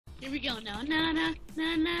Here we go now. Na na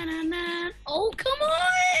na na na na. Oh, come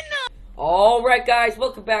on! Alright guys,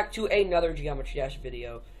 welcome back to another Geometry Dash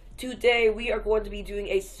video. Today we are going to be doing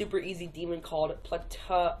a super easy demon called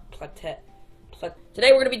Today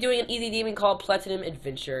we're going to be doing an easy demon called Platinum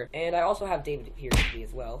Adventure. And I also have David here with me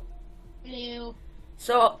as well. Hello.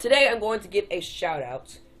 So today I'm going to give a shout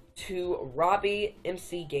out to Robbie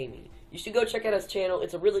MC Gaming. You should go check out his channel.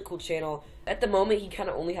 It's a really cool channel. At the moment he kind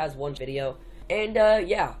of only has one video. And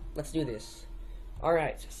yeah, let's do this.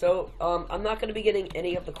 Alright, so I'm not going to be getting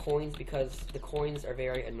any of the coins because the coins are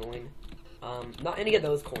very annoying. Not any of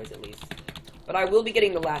those coins at least. But I will be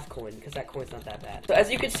getting the last coin because that coin's not that bad. So as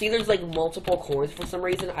you can see, there's like multiple coins for some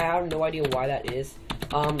reason. I have no idea why that is.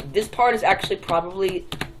 This part is actually probably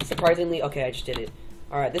surprisingly... Okay, I just did it.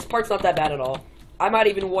 Alright, this part's not that bad at all. I might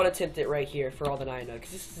even want to attempt it right here for all that I know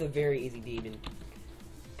because this is a very easy demon.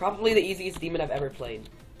 Probably the easiest demon I've ever played.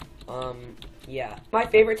 Yeah. My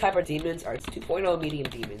favorite type of demons are 2.0 medium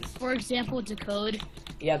demons. For example, Decode.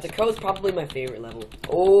 Yeah, Decode's probably my favorite level.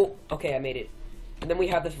 Oh, okay, I made it. And then we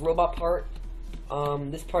have this robot part.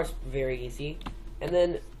 This part's very easy. And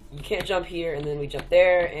then you can't jump here, and then we jump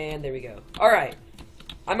there, and there we go. Alright.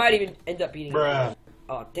 I might even end up beating it.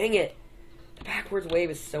 Oh, dang it. The backwards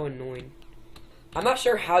wave is so annoying. I'm not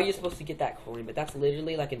sure how you're supposed to get that coin, but that's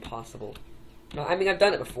literally, like, impossible. No, I mean, I've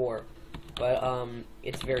done it before. But,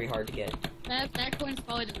 it's very hard to get. That coin's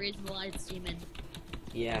probably the reason why it's demon.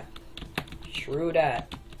 Yeah. True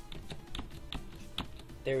that.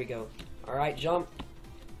 There we go. Alright, jump.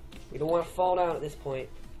 We don't want to fall down at this point.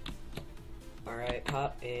 Alright,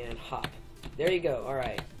 hop and hop. There you go,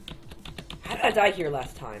 alright. How did I die here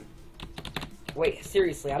last time? Wait,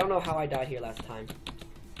 seriously, I don't know how I died here last time.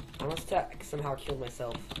 I must have somehow killed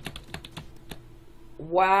myself.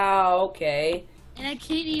 Wow, okay. And I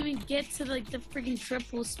can't even get to like the freaking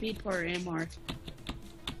triple speed part anymore.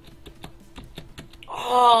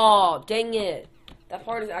 Oh, dang it. That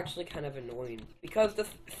part is actually kind of annoying. Because the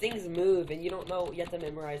things move and you don't know, you have to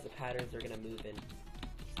memorize the patterns they're gonna move in.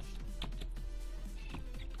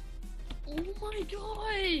 Oh my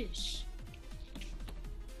gosh!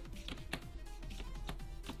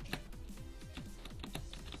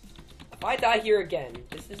 If I die here again,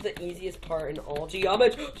 this is the easiest part in all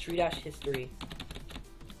Geometry Dash history.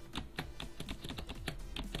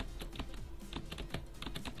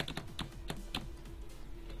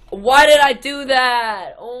 Why did I do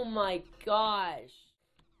that? Oh my gosh.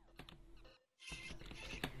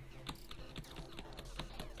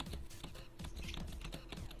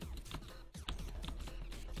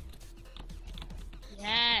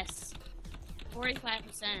 Yes!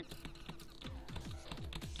 45%.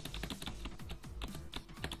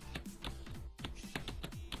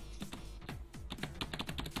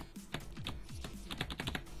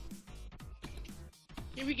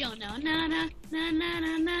 Here we go now. Na na na na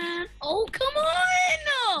na na. Oh, come on!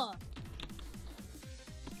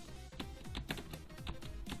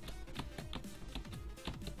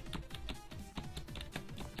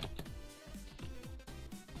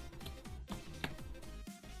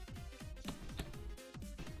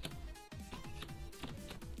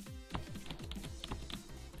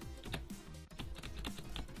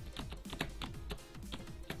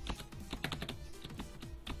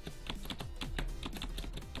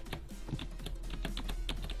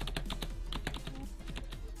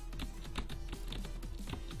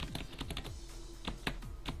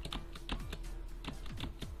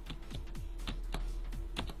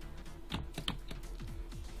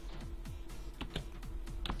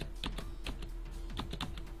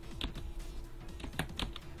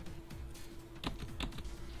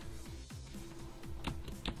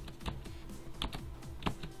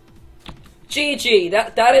 GG,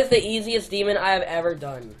 that is the easiest demon I have ever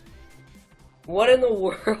done. What in the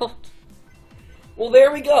world? Well,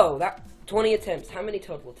 there we go. That 20 attempts. How many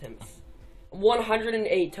total attempts?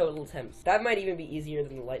 108 total attempts. That might even be easier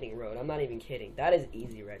than the Lightning Road. I'm not even kidding. That is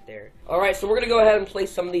easy right there. Alright, so we're going to go ahead and play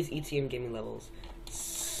some of these ETM gaming levels.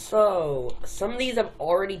 So, some of these I've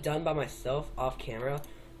already done by myself off camera.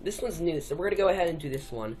 This one's new, so we're going to go ahead and do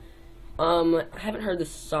this one. I haven't heard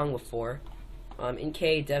this song before.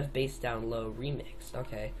 NK Dev Bass Down Low remix.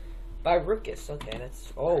 Okay. By Ruckus. Okay,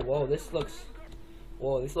 that's... Oh, whoa, this looks...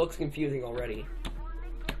 Whoa, this looks confusing already.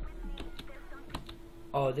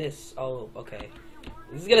 Oh, this... Oh, okay.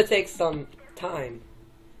 This is gonna take some time.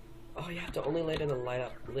 Oh, you have to only let in the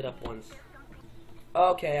lit up ones.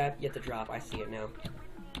 Okay, you have to drop. I see it now.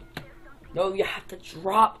 No, you have to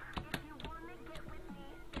drop...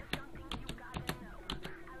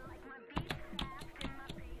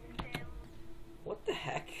 What the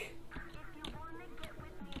heck?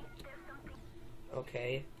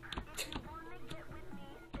 Okay.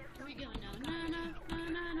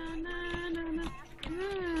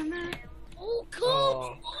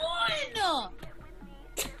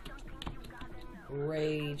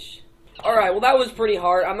 Rage. Alright, well that was pretty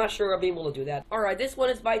hard. I'm not sure I'll be able to do that. Alright, this one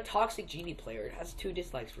is by Toxic Genie Player. It has 2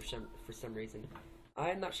 dislikes for some reason.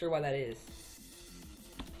 I'm not sure why that is.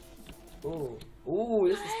 Ooh. Ooh,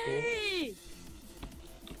 this is cool.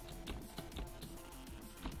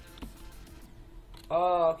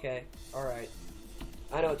 Oh, okay. Alright.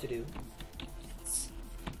 I know what to do.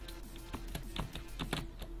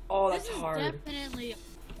 Oh, that's hard. Definitely.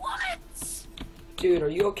 What? Dude, are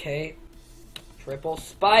you okay? Triple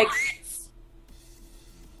spikes.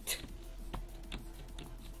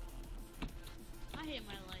 I hate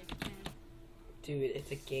my life, man. Dude,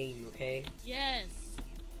 it's a game, okay? Yes.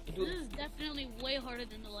 Dude. This is definitely way harder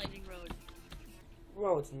than the lightning road.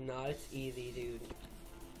 Bro, it's not. It's easy, dude.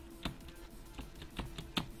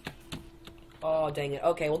 Oh, dang it.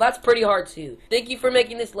 Okay, well, that's pretty hard, too. Thank you for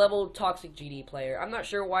making this level Toxic GD Player. I'm not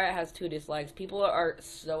sure why it has 2 dislikes. People are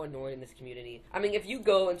so annoyed in this community. I mean, if you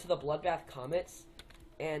go into the Bloodbath comments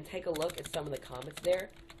and take a look at some of the comments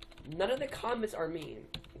there, none of the comments are mean,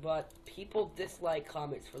 but people dislike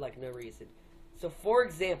comments for, like, no reason. So, for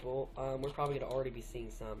example, we're probably going to already be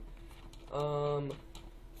seeing some.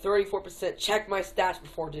 34% check my stats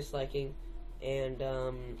before disliking, and,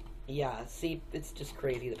 yeah, see, it's just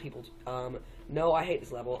crazy that people, no, I hate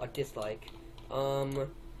this level, a dislike.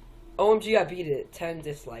 OMG, I beat it, 10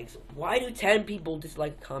 dislikes. Why do 10 people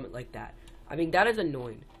dislike a comment like that? I mean, that is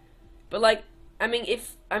annoying. But, like,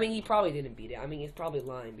 he probably didn't beat it. I mean, he's probably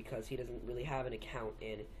lying because he doesn't really have an account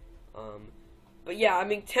in, but yeah, I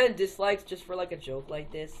mean, 10 dislikes just for, like, a joke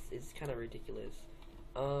like this is kind of ridiculous.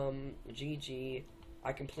 GG,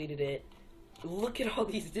 I completed it. Look at all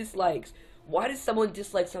these dislikes. Why does someone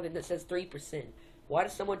dislike something that says 3%? Why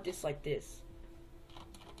does someone dislike this?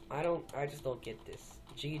 I just don't get this.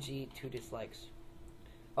 GG, 2 dislikes.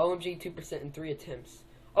 OMG, 2% in 3 attempts.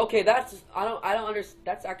 Okay, I don't understand.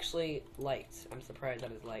 That's actually liked. I'm surprised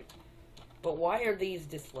that is liked. But why are these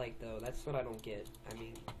disliked, though? That's what I don't get. I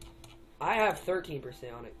mean, I have 13%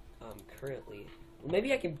 on it, currently.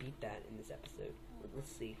 Maybe I can beat that in this episode.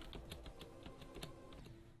 Let's see.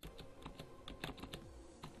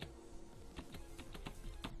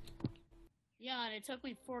 Yeah, and it took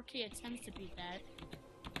me 4K attempts to beat that.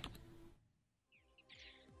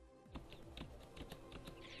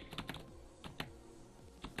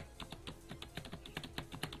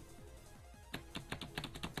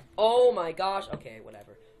 Oh my gosh. Okay,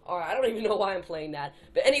 whatever. Alright, I don't even know why I'm playing that.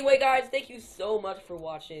 But anyway, guys, thank you so much for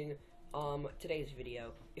watching today's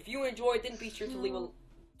video. If you enjoyed, then be sure to leave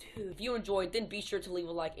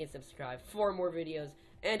a like and subscribe for more videos.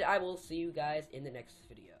 And I will see you guys in the next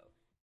video.